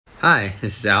Hi,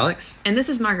 this is Alex. And this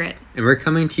is Margaret. And we're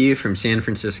coming to you from San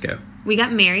Francisco. We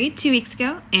got married 2 weeks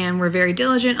ago, and we're very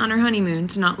diligent on our honeymoon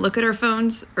to not look at our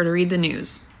phones or to read the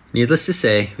news. Needless to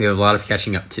say, we have a lot of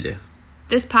catching up to do.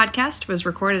 This podcast was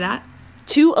recorded at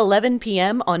 2:11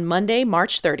 p.m. on Monday,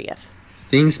 March 30th.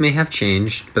 Things may have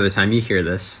changed by the time you hear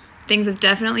this. Things have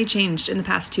definitely changed in the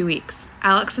past 2 weeks.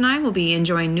 Alex and I will be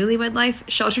enjoying newlywed life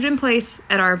sheltered in place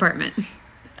at our apartment.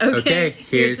 Okay,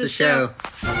 here's the show.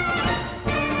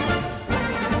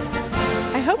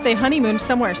 I hope they honeymooned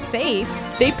somewhere safe.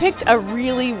 They picked a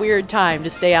really weird time to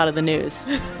stay out of the news.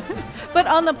 But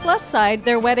on the plus side,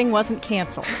 their wedding wasn't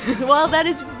canceled. Well, that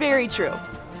is very true.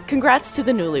 Congrats to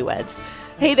the newlyweds.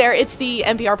 Hey there, it's the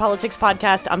NPR Politics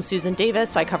Podcast. I'm Susan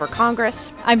Davis. I cover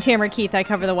Congress. I'm Tamara Keith. I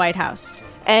cover the White House.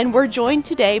 And we're joined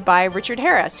today by Richard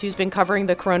Harris, who's been covering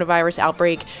the coronavirus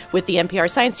outbreak with the NPR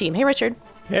science team. Hey, Richard.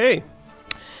 Hey.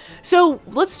 So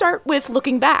let's start with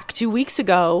looking back. 2 weeks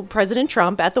ago, President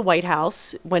Trump at the White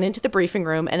House went into the briefing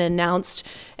room and announced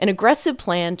an aggressive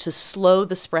plan to slow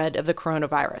the spread of the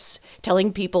coronavirus,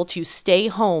 telling people to stay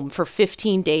home for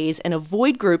 15 days and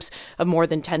avoid groups of more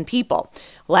than 10 people.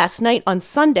 Last night on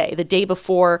Sunday, the day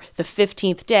before the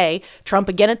 15th day, Trump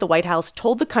again at the White House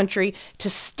told the country to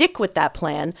stick with that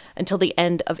plan until the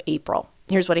end of April.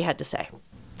 Here's what he had to say.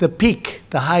 The peak,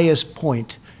 the highest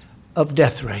point of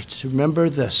death rates, remember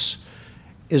this,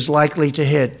 is likely to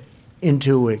hit in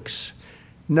 2 weeks.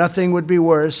 Nothing would be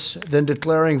worse than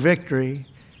declaring victory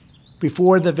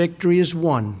before the victory is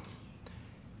won.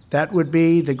 That would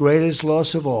be the greatest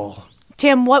loss of all.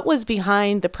 Tam, what was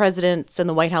behind the president's and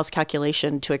the White House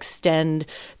calculation to extend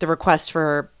the request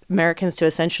for Americans to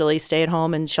essentially stay at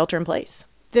home and shelter in place?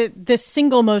 The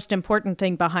single most important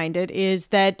thing behind it is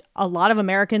that a lot of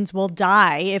Americans will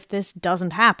die if this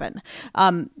doesn't happen.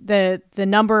 The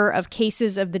number of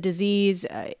cases of the disease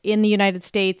in the United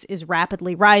States is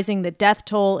rapidly rising. The death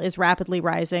toll is rapidly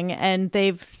rising. And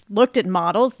they've looked at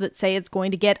models that say it's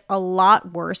going to get a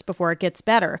lot worse before it gets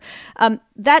better.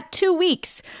 That 2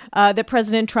 weeks that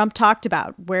President Trump talked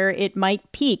about, where it might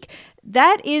peak,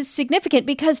 that is significant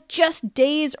because just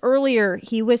days earlier,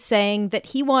 he was saying that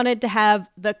he wanted to have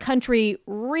the country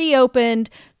reopened,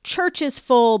 churches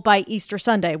full by Easter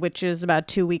Sunday, which is about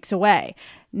 2 weeks away.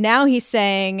 Now he's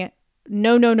saying,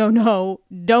 no,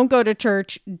 don't go to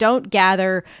church, don't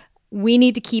gather. We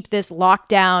need to keep this locked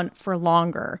down for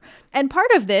longer. And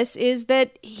part of this is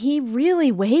that he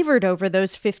really wavered over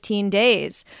those 15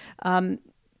 days,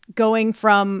 going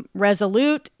from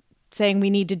resolute, saying we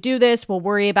need to do this, we'll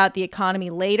worry about the economy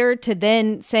later, to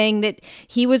then saying that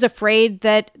he was afraid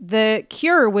that the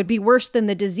cure would be worse than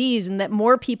the disease and that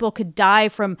more people could die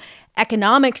from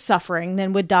economic suffering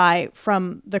than would die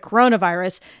from the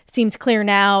coronavirus. It seems clear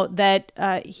now that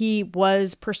he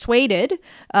was persuaded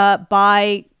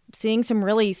by seeing some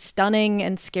really stunning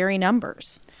and scary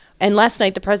numbers. And last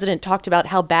night, the president talked about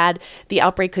how bad the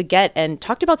outbreak could get and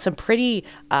talked about some pretty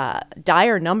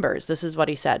dire numbers. This is what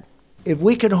he said. If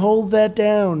we can hold that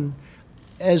down,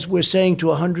 as we're saying, to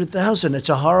 100,000, it's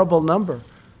a horrible number.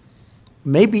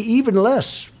 Maybe even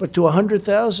less, but to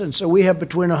 100,000. So we have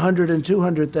between 100 and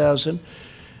 200,000.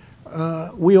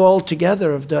 We all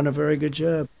together have done a very good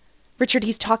job. Richard,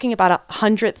 he's talking about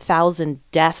 100,000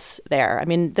 deaths there. I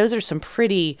mean, those are some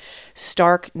pretty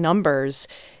stark numbers.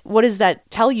 What does that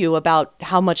tell you about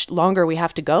how much longer we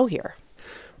have to go here?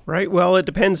 Right. Well, it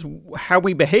depends how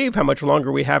we behave, how much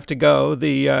longer we have to go.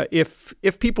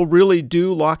 If people really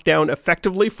do lock down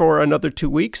effectively for another 2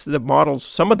 weeks,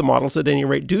 some of the models at any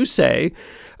rate do say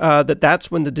that that's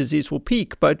when the disease will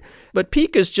peak. But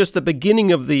peak is just the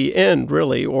beginning of the end,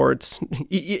 really, or it's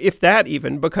if that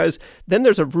even, because then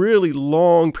there's a really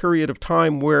long period of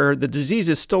time where the disease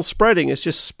is still spreading. It's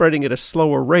just spreading at a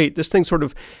slower rate. This thing sort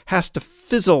of has to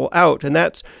fizzle out, and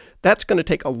that's going to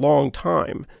take a long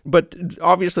time. But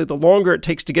obviously, the longer it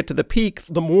takes to get to the peak,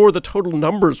 the more the total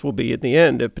numbers will be at the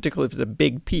end, particularly if it's a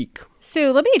big peak.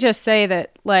 So let me just say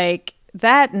that,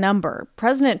 that number,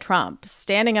 President Trump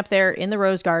standing up there in the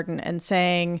Rose Garden and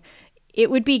saying we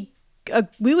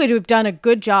would have done a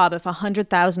good job if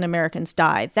 100,000 Americans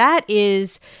died. That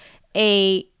is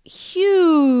a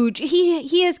huge,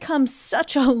 he has come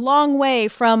such a long way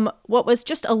from what was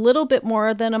just a little bit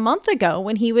more than a month ago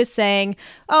when he was saying,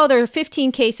 there are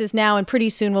 15 cases now and pretty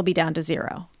soon we'll be down to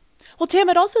 0. Well, Tam,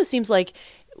 it also seems like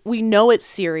we know it's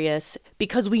serious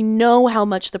because we know how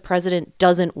much the president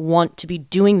doesn't want to be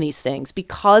doing these things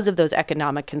because of those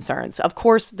economic concerns. Of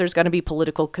course, there's going to be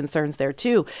political concerns there,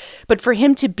 too. But for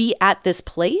him to be at this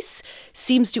place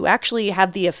seems to actually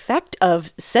have the effect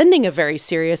of sending a very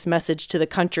serious message to the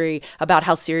country about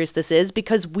how serious this is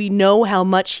because we know how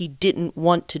much he didn't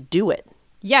want to do it.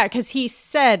 Yeah, because he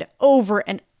said over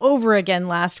and over again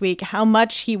last week how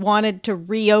much he wanted to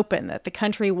reopen, that the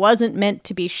country wasn't meant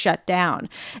to be shut down.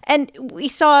 And we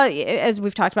saw, as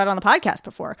we've talked about on the podcast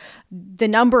before, the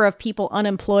number of people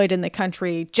unemployed in the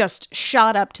country just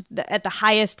shot up to at the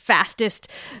highest, fastest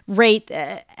rate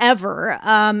ever.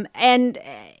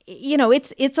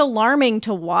 It's alarming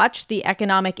to watch the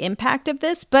economic impact of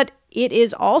this, but it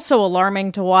is also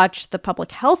alarming to watch the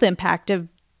public health impact of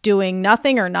doing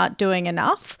nothing or not doing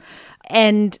enough.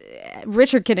 And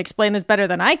Richard can explain this better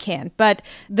than I can, but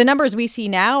the numbers we see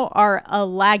now are a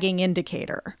lagging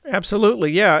indicator.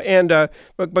 Absolutely, yeah. And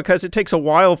because it takes a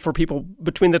while for people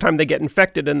between the time they get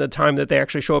infected and the time that they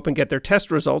actually show up and get their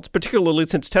test results, particularly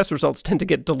since test results tend to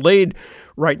get delayed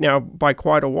right now by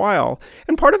quite a while.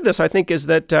 And part of this, I think, is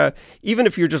that even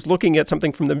if you're just looking at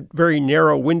something from the very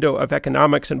narrow window of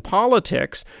economics and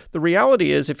politics, the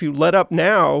reality is if you let up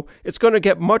now, it's going to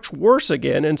get much worse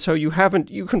again. And so you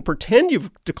can pretend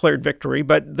you've declared victory,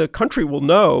 but the country will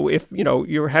know if,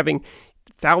 you're having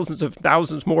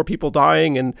thousands more people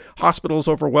dying and hospitals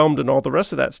overwhelmed and all the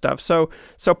rest of that stuff. So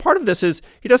part of this is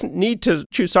he doesn't need to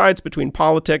choose sides between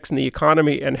politics and the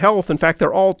economy and health. In fact,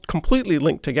 they're all completely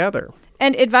linked together.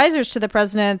 And advisors to the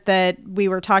president that we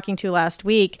were talking to last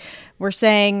week were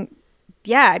saying,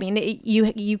 yeah, I mean,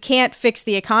 you can't fix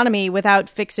the economy without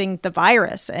fixing the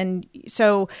virus. And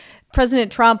so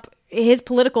President Trump, his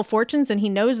political fortunes, and he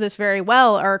knows this very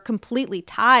well, are completely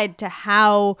tied to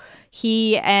how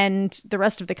he and the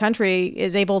rest of the country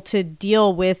is able to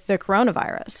deal with the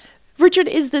coronavirus. Richard,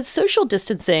 is the social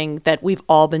distancing that we've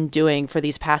all been doing for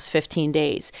these past 15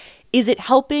 days, is it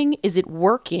helping? Is it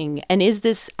working? And is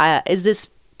this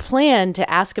plan to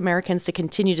ask Americans to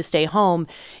continue to stay home,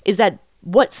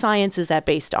 what science is that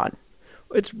based on?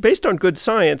 It's based on good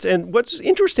science. And what's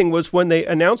interesting was when they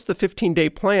announced the 15-day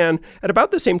plan, at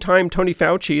about the same time, Tony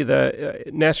Fauci, the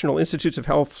National Institutes of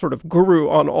Health sort of guru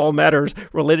on all matters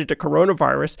related to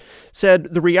coronavirus,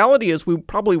 said the reality is we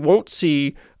probably won't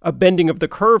see a bending of the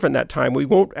curve in that time. We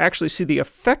won't actually see the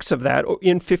effects of that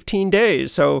in 15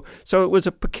 days. So it was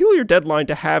a peculiar deadline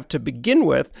to have to begin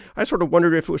with. I sort of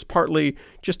wondered if it was partly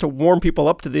just to warm people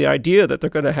up to the idea that they're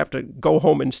going to have to go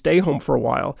home and stay home for a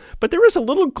while. But there is a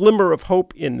little glimmer of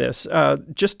hope in this.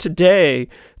 Just today,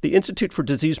 the Institute for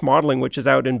Disease Modeling, which is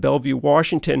out in Bellevue,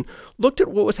 Washington, looked at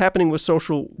what was happening with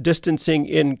social distancing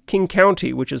in King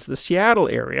County, which is the Seattle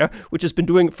area, which has been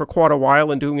doing it for quite a while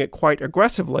and doing it quite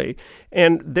aggressively.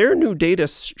 And their new data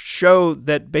show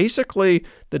that basically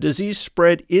the disease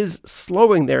spread is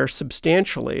slowing there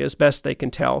substantially, as best they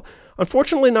can tell.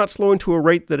 Unfortunately, not slowing to a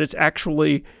rate that it's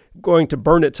actually going to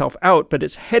burn itself out, but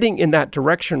it's heading in that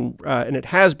direction, and it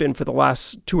has been for the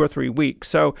last 2 or 3 weeks.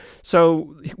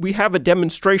 So we have a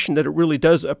demonstration that it really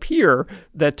does appear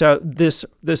that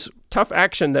this tough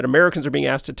action that Americans are being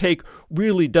asked to take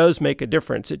really does make a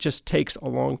difference. It just takes a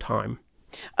long time.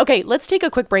 Okay, let's take a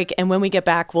quick break, and when we get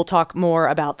back, we'll talk more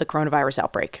about the coronavirus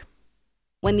outbreak.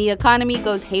 When the economy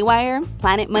goes haywire,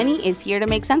 Planet Money is here to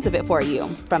make sense of it for you.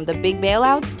 From the big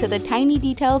bailouts to the tiny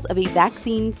details of a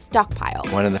vaccine stockpile.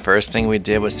 One of the first things we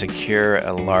did was secure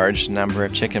a large number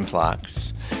of chicken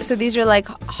flocks. So these are like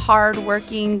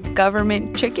hard-working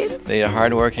government chickens? They are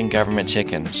hard-working government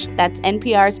chickens. That's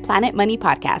NPR's Planet Money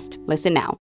podcast. Listen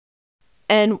now.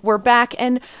 And we're back.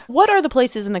 And what are the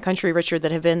places in the country, Richard,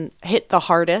 that have been hit the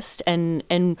hardest?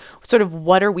 And sort of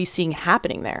what are we seeing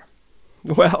happening there?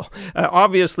 Well,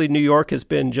 obviously, New York has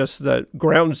been just the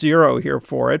ground zero here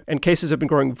for it, and cases have been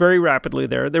growing very rapidly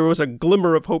there. There was a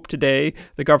glimmer of hope today.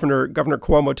 The Governor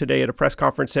Cuomo today at a press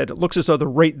conference said it looks as though the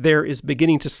rate there is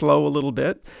beginning to slow a little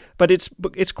bit, but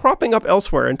it's cropping up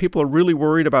elsewhere, and people are really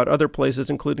worried about other places,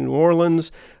 including New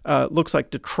Orleans. Looks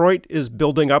like Detroit is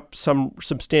building up some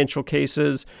substantial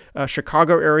cases.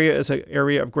 Chicago area is an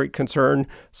area of great concern.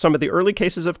 Some of the early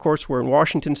cases, of course, were in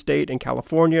Washington State and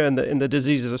California, and the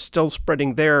diseases are still spreading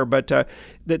there, but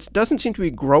that doesn't seem to be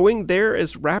growing there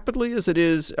as rapidly as it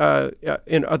is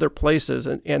in other places.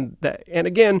 And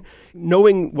again,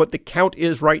 knowing what the count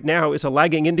is right now is a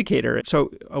lagging indicator.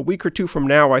 So a week or two from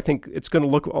now, I think it's going to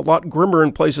look a lot grimmer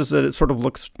in places that it sort of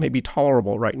looks maybe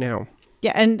tolerable right now.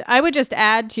 Yeah, and I would just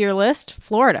add to your list,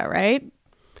 Florida, right?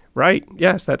 Right.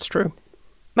 Yes, that's true.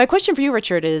 My question for you,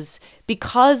 Richard, is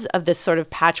because of this sort of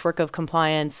patchwork of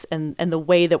compliance and the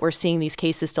way that we're seeing these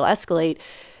cases still escalate,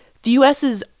 the U.S.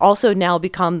 has also now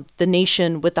become the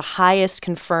nation with the highest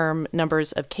confirmed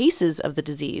numbers of cases of the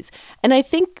disease. And I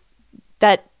think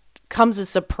that comes as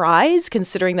a surprise,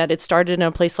 considering that it started in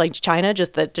a place like China,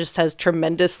 that just has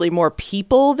tremendously more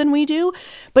people than we do.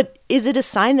 But is it a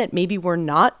sign that maybe we're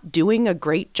not doing a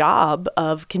great job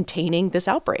of containing this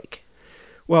outbreak?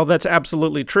 Well, that's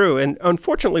absolutely true. And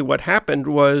unfortunately, what happened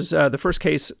was the first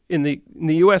case in the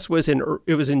U.S. was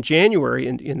in January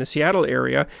in the Seattle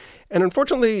area. And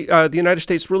unfortunately, the United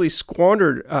States really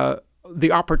squandered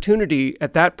the opportunity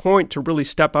at that point to really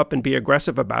step up and be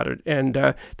aggressive about it. And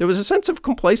there was a sense of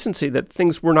complacency that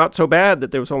things were not so bad,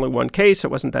 that there was only one case.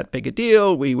 It wasn't that big a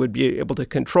deal. We would be able to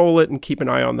control it and keep an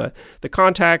eye on the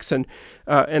contacts. And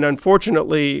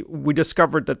unfortunately, we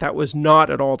discovered that was not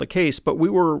at all the case. But we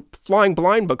were flying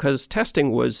blind because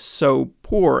testing was so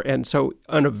poor and so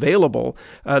unavailable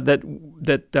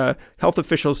that health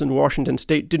officials in Washington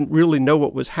state didn't really know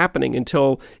what was happening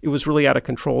until it was really out of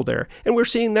control there. And we're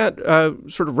seeing that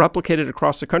sort of replicated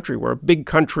across the country. We're a big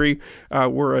country.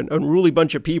 We're an unruly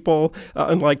bunch of people,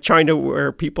 unlike China,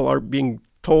 where people are being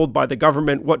told by the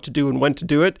government what to do and when to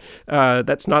do it.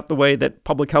 That's not the way that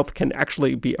public health can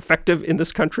actually be effective in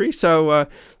this country. So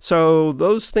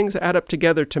those things add up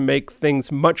together to make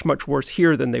things much, much worse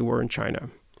here than they were in China.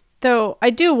 Though I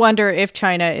do wonder if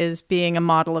China is being a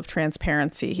model of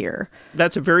transparency here.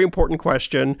 That's a very important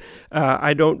question.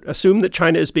 I don't assume that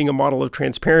China is being a model of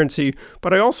transparency,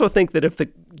 but I also think that if the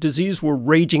disease were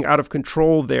raging out of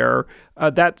control there,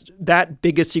 that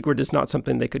biggest secret is not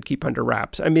something they could keep under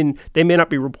wraps. I mean, they may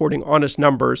not be reporting honest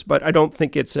numbers, but I don't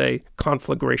think it's a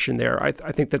conflagration there. I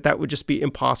think that would just be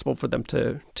impossible for them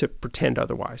to pretend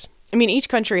otherwise. I mean, each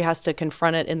country has to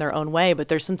confront it in their own way, but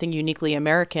there's something uniquely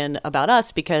American about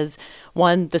us because,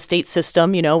 one, the state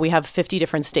system, we have 50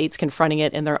 different states confronting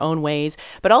it in their own ways,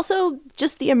 but also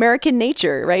just the American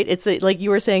nature, right? It's like you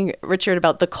were saying, Richard,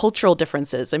 about the cultural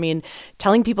differences. I mean,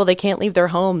 telling people they can't leave their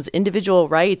homes, individual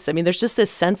rights. I mean, there's just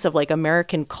this sense of like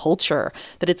American culture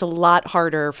that it's a lot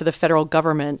harder for the federal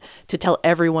government to tell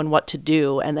everyone what to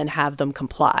do and then have them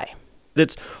comply.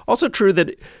 It's also true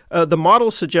that the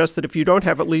model suggests that if you don't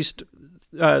have at least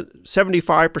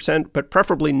 75%, but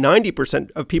preferably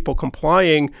 90% of people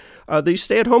complying, these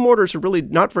stay-at-home orders are really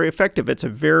not very effective. It's a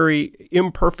very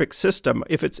imperfect system.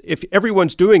 If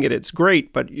everyone's doing it, it's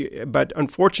great. But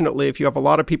unfortunately, if you have a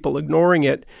lot of people ignoring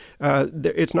it,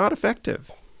 it's not effective.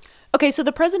 Okay, so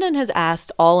the president has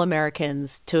asked all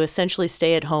Americans to essentially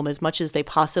stay at home as much as they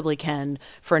possibly can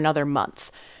for another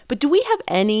month. But do we have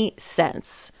any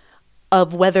sense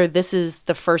of whether this is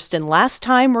the first and last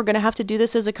time we're going to have to do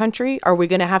this as a country? Are we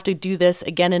going to have to do this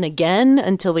again and again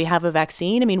until we have a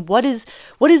vaccine? I mean, what is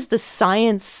the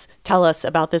science tell us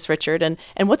about this, Richard? And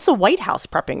what's the White House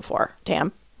prepping for,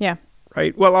 Tam? Yeah.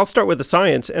 Right. Well, I'll start with the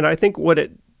science. And I think what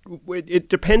it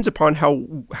depends upon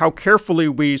how carefully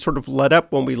we sort of let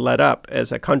up when we let up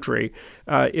as a country.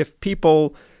 If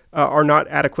people are not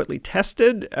adequately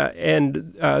tested,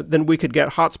 and then we could get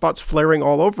hotspots flaring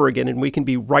all over again, and we can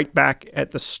be right back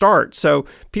at the start. So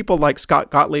people like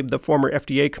Scott Gottlieb, the former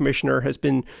FDA commissioner, has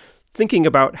been thinking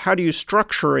about how do you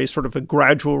structure a sort of a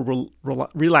gradual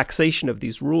relaxation of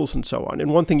these rules and so on.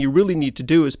 And one thing you really need to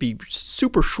do is be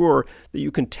super sure that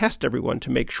you can test everyone to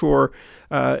make sure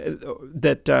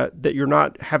that you're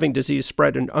not having disease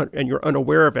spread and you're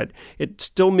unaware of it. It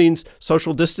still means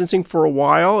social distancing for a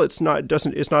while. It's not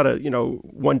a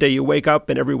one day you wake up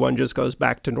and everyone just goes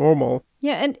back to normal.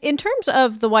 Yeah, and in terms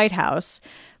of the White House,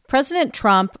 President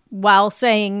Trump, while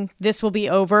saying this will be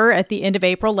over at the end of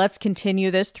April, let's continue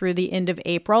this through the end of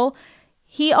April,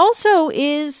 he also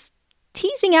is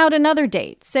teasing out another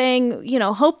date, saying,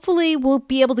 hopefully we'll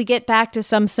be able to get back to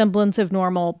some semblance of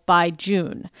normal by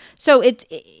June. So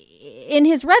in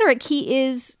his rhetoric, he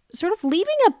is sort of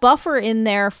leaving a buffer in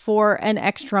there for an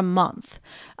extra month.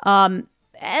 And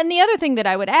the other thing that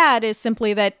I would add is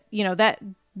simply that, that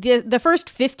the first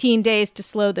 15 days to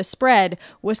slow the spread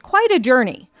was quite a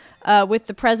journey. With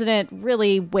the president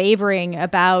really wavering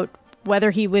about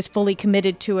whether he was fully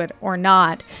committed to it or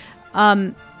not.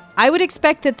 I would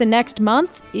expect that the next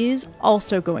month is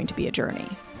also going to be a journey.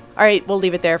 All right, we'll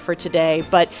leave it there for today,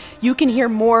 but you can hear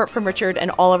more from Richard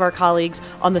and all of our colleagues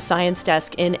on the Science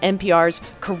Desk in NPR's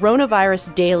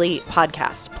Coronavirus Daily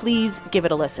podcast. Please give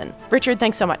it a listen. Richard,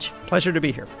 thanks so much. Pleasure to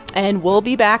be here. And we'll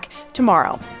be back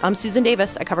tomorrow. I'm Susan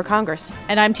Davis. I cover Congress.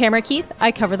 And I'm Tamara Keith.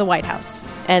 I cover the White House.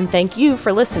 And thank you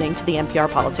for listening to the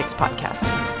NPR Politics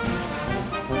Podcast.